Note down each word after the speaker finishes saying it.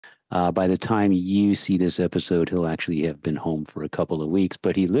By the time you see this episode, he'll actually have been home for a couple of weeks,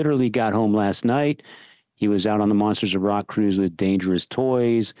 but he literally got home last night. He was out on the Monsters of Rock cruise with Dangerous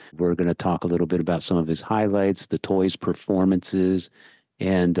Toys. We're going to talk a little bit about some of his highlights, the toys performances.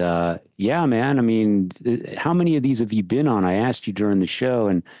 And yeah, man, I mean, how many of these have you been on? I asked you during the show,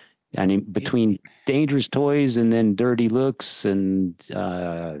 and I mean, between Dangerous Toys and then Dirty Looks and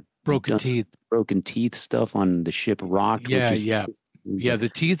Broken Teeth stuff on the ship Rocked. Yeah, yeah. The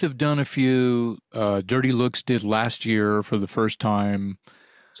Teeth have done a few. Dirty Looks did last year for the first time.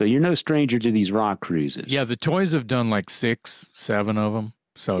 So you're no stranger to these rock cruises. Yeah, the Toys have done like 6, 7 of them.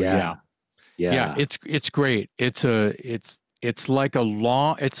 So yeah. It's great. It's like it's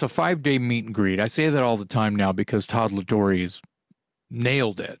a 5-day meet and greet. I say that all the time now because Todd Latorre's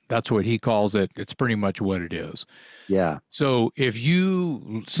nailed it. That's what he calls it. It's pretty much what it is. Yeah. So as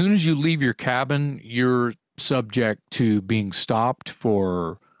soon as you leave your cabin, you're subject to being stopped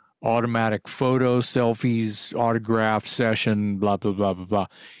for automatic photos, selfies, autograph session, blah, blah, blah, blah, blah.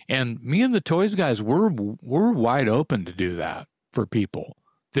 And me and the Toys guys, we're wide open to do that for people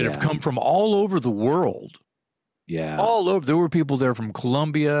that have come from all over the world. Yeah. All over. There were people there from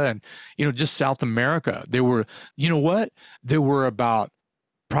Colombia and, just South America. There were, there were about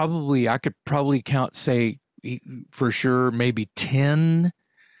I could probably say for sure, maybe 10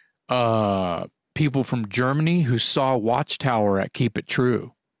 people from Germany who saw Watchtower at Keep It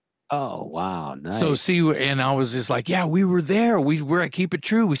True. Oh, wow. Nice. So and I was just like, yeah, we were there. We were at Keep It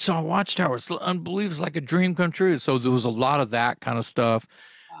True. We saw Watchtower. It's unbelievable. It's like a dream come true. So there was a lot of that kind of stuff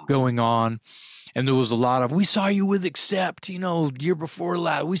going on. And there was a lot of, we saw you with Accept, year before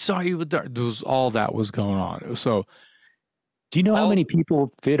last. We saw you with Dark. There was all that was going on. So do you know how many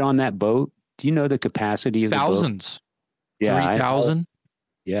people fit on that boat? Do you know the capacity of thousands? The boat? 3,000?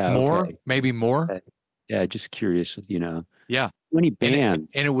 Yeah. More? Okay. Maybe more? Yeah, just curious, Yeah. How many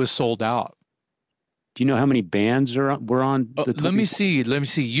bands? And it was sold out. Do you know how many bands were on the Let me see.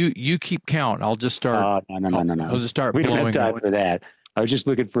 You keep count. I'll just start. No. I'll just start we blowing. We don't have time for that. I was just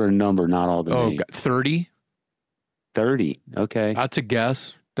looking for a number, not all the names. 30? 30. Okay. That's a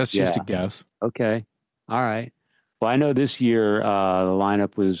guess. That's just a guess. Okay. All right. Well, I know this year the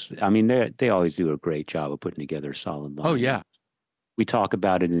lineup was, I mean, they always do a great job of putting together a solid lineup. Oh, yeah. We talk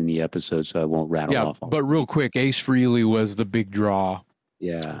about it in the episode, so I won't rattle off. But real quick, Ace Frehley was the big draw.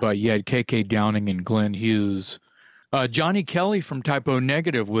 Yeah. But you had KK Downing and Glenn Hughes. Johnny Kelly from Typo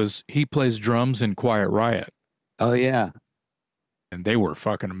Negative he plays drums in Quiet Riot. Oh, yeah. And they were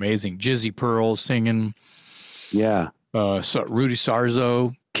fucking amazing. Jizzy Pearl singing. Yeah. Rudy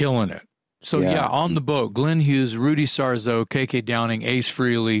Sarzo killing it. So, yeah, on the boat, Glenn Hughes, Rudy Sarzo, KK Downing, Ace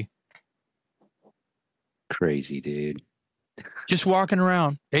Frehley. Crazy, dude. Just walking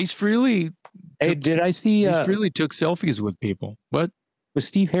around. Ace Frehley. Hey, did I see? Ace Frehley took selfies with people. What? Was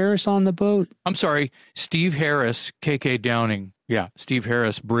Steve Harris on the boat? I'm sorry. Steve Harris, KK Downing. Yeah, Steve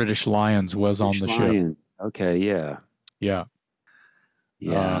Harris, British Lions, was on the ship. Okay, yeah. Yeah.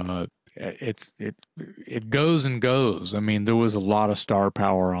 Yeah. It goes and goes. I mean, there was a lot of star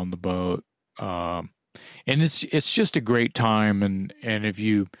power on the boat. And it's just a great time. And if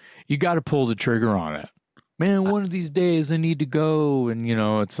you got to pull the trigger on it. Man, one of these days I need to go. And,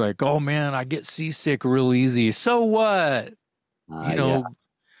 it's like, oh, man, I get seasick real easy. So what? I don't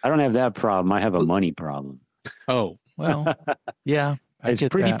have that problem. I have a money problem. Oh, well, yeah. It's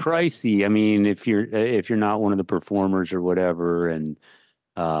pretty pricey. I mean, if you're not one of the performers or whatever. And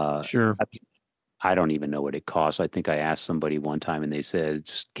sure. I don't even know what it costs. I think I asked somebody one time and they said,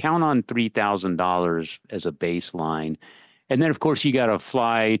 just count on $3,000 as a baseline. And then, of course, you got to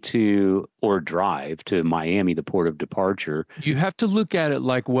fly or drive to Miami, the port of departure. You have to look at it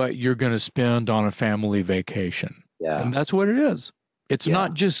like what you're going to spend on a family vacation. Yeah. And that's what it is. It's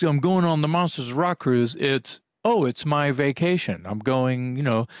not just I'm going on the Monsters of Rock cruise. It's my vacation. I'm going,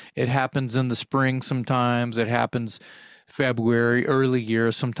 it happens in the spring sometimes. It happens February, early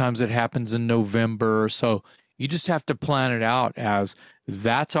year. Sometimes it happens in November. So you just have to plan it out as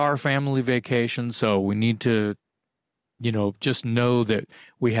that's our family vacation. So we need to, just know that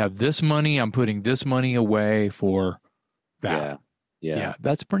we have this money. I'm putting this money away for that. Yeah.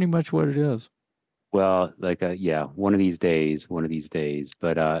 That's pretty much what it is. Well, one of these days.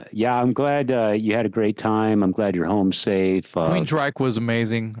 But I'm glad you had a great time. I'm glad you're home safe. Queensryche was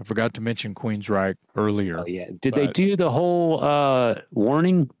amazing. I forgot to mention Queensryche earlier. Oh, yeah. Did they do the whole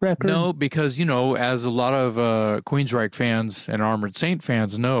Warning record? No, because, as a lot of Queensryche fans and Armored Saint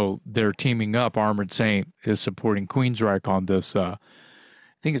fans know, they're teaming up. Armored Saint is supporting Queensryche on this, I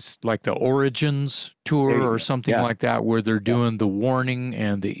think it's like the Origins tour or something like that, where they're doing the Warning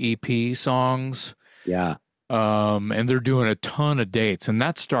and the EP songs. Yeah. And they're doing a ton of dates, and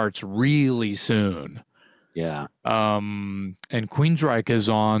that starts really soon. Yeah. And Queensryche is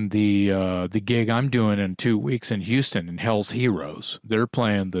on the gig I'm doing in 2 weeks in Houston in Hell's Heroes. They're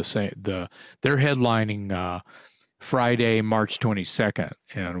playing they're headlining Friday, March 22nd,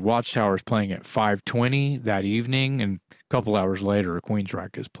 and Watchtower's playing at 5:20 that evening, and a couple hours later,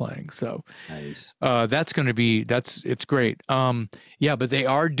 Queensryche is playing. So Nice. that's going to be it's great. Yeah, but they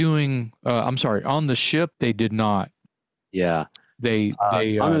are doing. I'm sorry, on the ship they did not. Yeah. They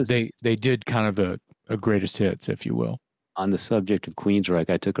did kind of a greatest hits, if you will. On the subject of Queensryche,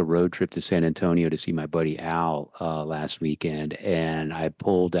 I took a road trip to San Antonio to see my buddy Al last weekend, and I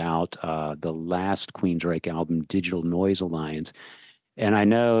pulled out the last Queensryche album, Digital Noise Alliance. And I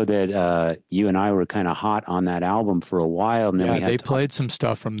know that you and I were kind of hot on that album for a while, and then Yeah, we had they played some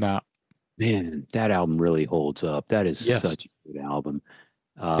stuff from that. Man, that album really holds up. That is Yes. such a good album.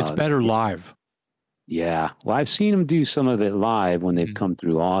 It's better live. Yeah. Well, I've seen them do some of it live when they've Mhm. come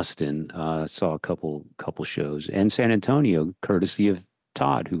through Austin. Saw a couple shows and San Antonio, courtesy of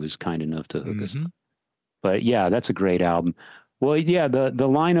Todd, who was kind enough to hook us up. But yeah, that's a great album. Well, yeah, the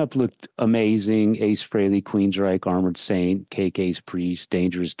lineup looked amazing. Ace Frehley, Queensryche, Armored Saint, KK's Priest,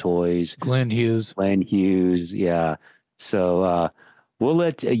 Dangerous Toys, Glenn Hughes. Yeah. So we'll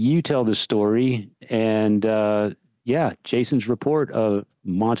let you tell the story. And yeah, Jason's report of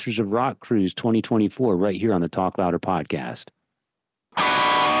Monsters of Rock Cruise 2024 right here on the Talk Louder podcast.